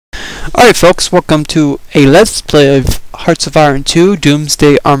Alright folks, welcome to a Let's Play of Hearts of Iron 2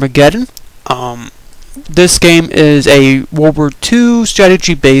 Doomsday Armageddon. This game is a World War II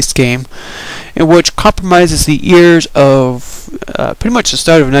strategy-based game in which compromises the years of pretty much the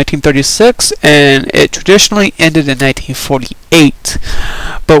start of 1936, and it traditionally ended in 1948.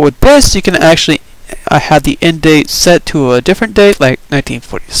 But with this, you can actually have the end date set to a different date, like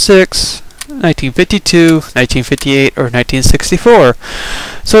 1946, 1952, 1958, or 1964.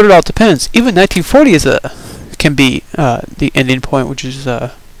 So it all depends. Even 1940 can be the ending point, which is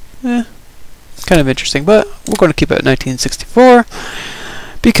kind of interesting. But we're going to keep it at 1964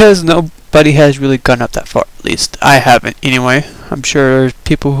 because nobody has really gone up that far. At least I haven't, anyway. I'm sure there's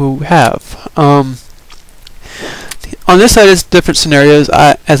people who have. On this side is different scenarios.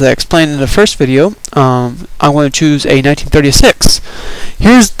 As I explained in the first video, I'm going to choose a 1936.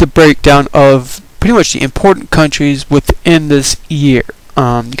 Here's the breakdown of pretty much the important countries within this year.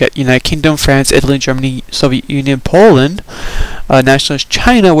 You got United Kingdom, France, Italy, Germany, Soviet Union, Poland, nationalist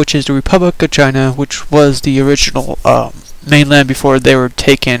China, which is the Republic of China, which was the original mainland before they were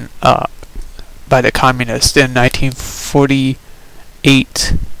taken by the communists in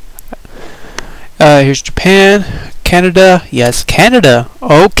 1948. Here's Japan, Canada, yes, Canada,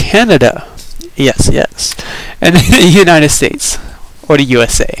 oh Canada, yes, yes, and the United States, or the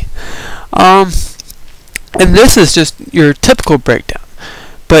USA. And this is just your typical breakdown.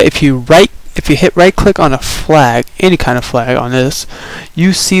 But if you hit right click on a flag, any kind of flag on this,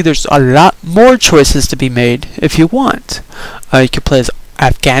 you see there's a lot more choices to be made if you want. You can play as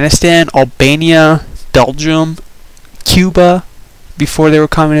Afghanistan, Albania, Belgium, Cuba, before they were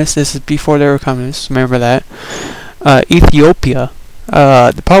communists. This is before they were communists, remember that. Ethiopia.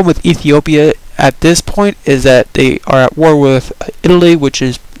 The problem with Ethiopia at this point is that they are at war with Italy, which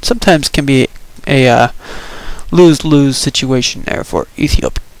is sometimes can be a lose-lose situation there for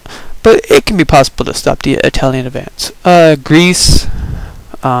Ethiopia. But it can be possible to stop the Italian advance. Greece,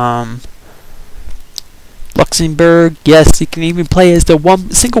 Luxembourg, yes, you can even play as the one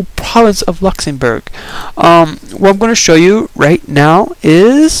single province of Luxembourg. What I'm going to show you right now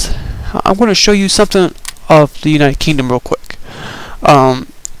is, I'm going to show you something of the United Kingdom real quick.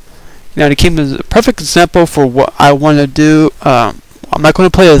 United Kingdom is a perfect example for what I want to do. I'm not going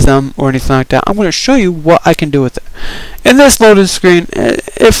to play as them or anything like that. I'm going to show you what I can do with it. In this loaded screen,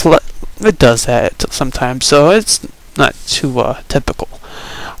 it does that sometimes, so it's not too typical.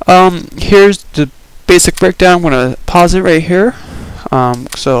 Here's the basic breakdown. I'm going to pause it right here.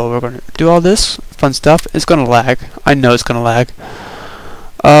 So we're going to do all this fun stuff. It's going to lag. I know it's going to lag.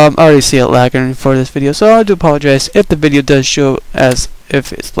 I already see it lagging for this video, so I do apologize if the video does show as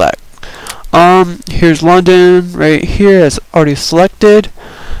if it's lag. Here's London right here, it's already selected.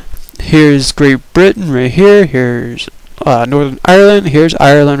 Here's Great Britain right here. Here's Northern Ireland. Here's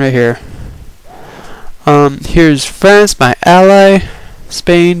Ireland right here. Here's France, my ally.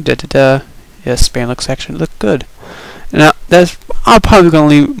 Spain, Yes, Spain actually look good. Now I'm probably going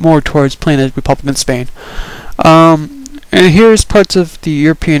to lean more towards playing as Republican Spain. And here's parts of the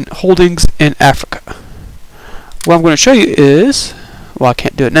European holdings in Africa. What I'm going to show you is, well, I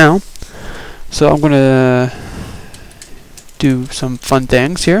can't do it now, so I'm going to do some fun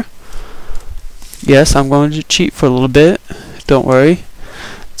things here. Yes, I'm going to cheat for a little bit. Don't worry.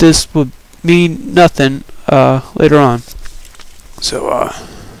 This will mean nothing later on. So,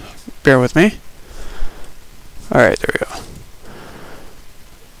 bear with me. Alright, there we go.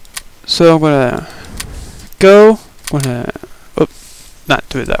 So I'm going to go. I'm going to, not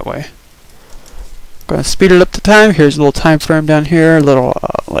do it that way. I'm going to speed it up to time. Here's a little time frame down here. A little,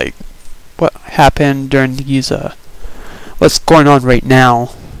 like, what happened during these, what's going on right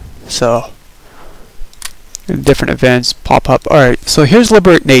now. So, different events pop up. Alright, so here's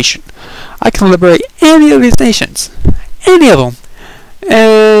Liberate Nation. I can liberate any of these nations. Any of them.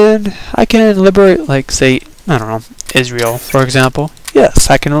 And I can liberate, like, say, I don't know, Israel, for example. Yes,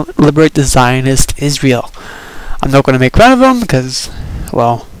 I can liberate the Zionist Israel. I'm not going to make fun of them because,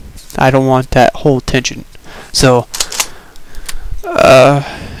 well, I don't want that whole tension. So,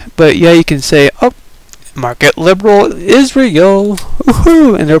 but yeah, you can say, oh, market liberal Israel,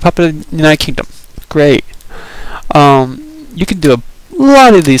 woohoo, and the Republic of the United Kingdom. Great. You can do a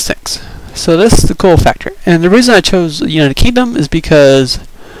lot of these things. So this is the cool factor. And the reason I chose the United Kingdom is because,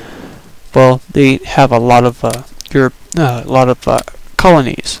 well, they have a lot of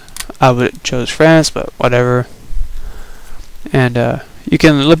colonies. I would have chose France, but whatever. And you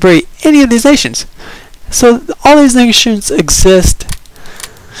can liberate any of these nations. So all these nations exist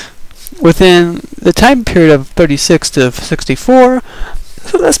within the time period of 36 to 64.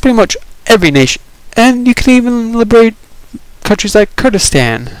 So that's pretty much every nation. And you can even liberate countries like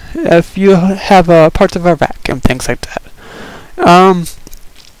Kurdistan, if you have parts of Iraq and things like that.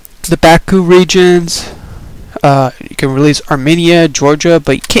 The Baku regions, you can release Armenia, Georgia,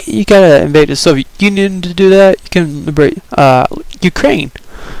 but you gotta invade the Soviet Union to do that. You can liberate Ukraine.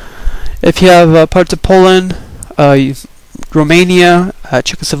 If you have parts of Poland, Romania,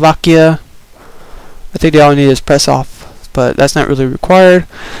 Czechoslovakia, I think all you need is press off, but that's not really required.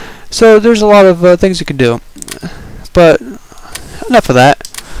 So there's a lot of things you can do. But enough of that.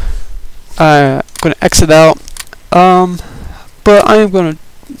 I'm going to exit out. But I am going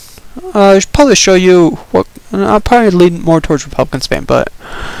to probably show you what I'll probably lean more towards Republican Spain, but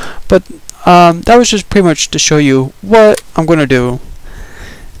that was just pretty much to show you what I'm going to do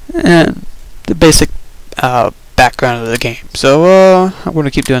and the basic background of the game. So I'm going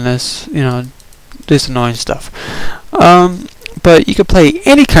to keep doing this, you know, this annoying stuff. But you can play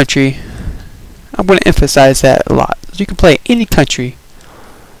any country. I'm going to emphasize that a lot. You can play any country,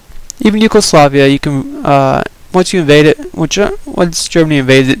 even Yugoslavia. You can once you invade it, once Germany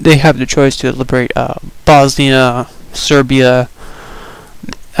invades it, they have the choice to liberate Bosnia, Serbia.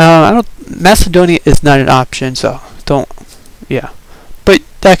 Macedonia is not an option, so don't. Yeah, but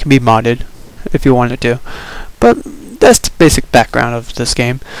that can be modded if you wanted to. But that's the basic background of this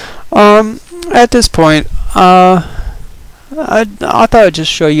game. At this point, I thought I'd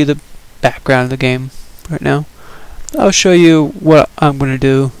just show you the background of the game right now. I'll show you what I'm going to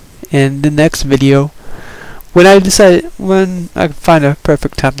do in the next video when I can find a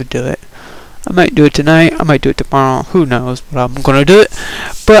perfect time to do it. I might do it tonight, I might do it tomorrow, who knows what I'm going to do it,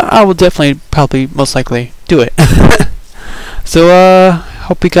 but I will definitely, probably, most likely do it. So,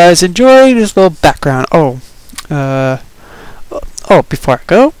 hope you guys enjoy this little background. Before I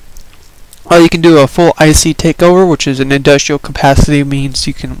go, you can do a full IC takeover, which is an industrial capacity. Means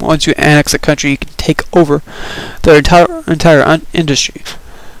you can, once you annex a country, you can take over their entire industry.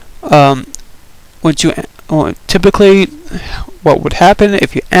 Typically, what would happen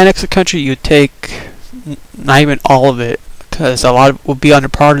if you annex a country, you take not even all of it, because a lot of it will be under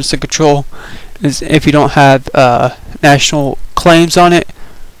partisan control. If you don't have national claims on it,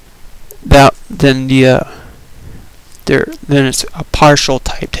 then it's a partial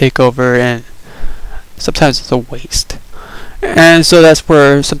type takeover, and sometimes it's a waste. And so that's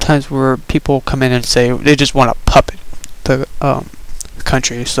where people come in and say they just want to puppet the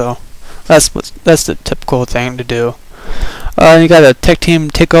country. So that's the typical thing to do. You got a tech team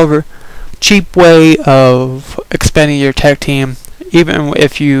takeover, cheap way of expanding your tech team. Even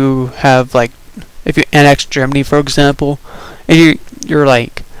if you have if you annex Germany, for example, and you're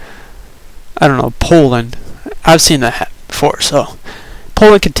like, I don't know, Poland. I've seen that happen before. So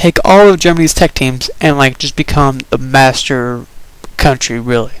Poland can take all of Germany's tech teams and just become the master country,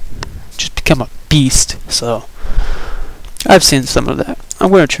 really. Just become a beast. So I've seen some of that.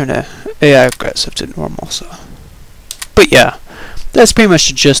 I'm going to turn the AI aggressive to normal. So, but yeah, that's pretty much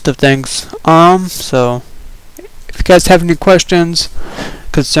the gist of things. So if you guys have any questions,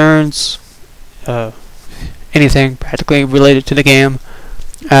 concerns, anything practically related to the game,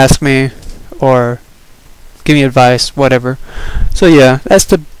 ask me or give me advice, whatever. So yeah, that's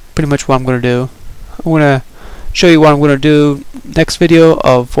pretty much what I'm going to do. I'm going to show you what I'm going to do next video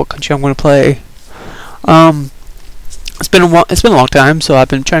of what country I'm going to play. It's been a long time, so I've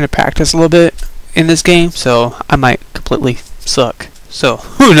been trying to practice a little bit in this game, so I might completely suck. So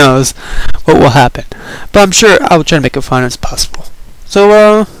who knows what will happen. But I'm sure I will try to make it fun as possible.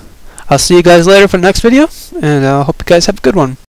 So I'll see you guys later for the next video, and I hope you guys have a good one.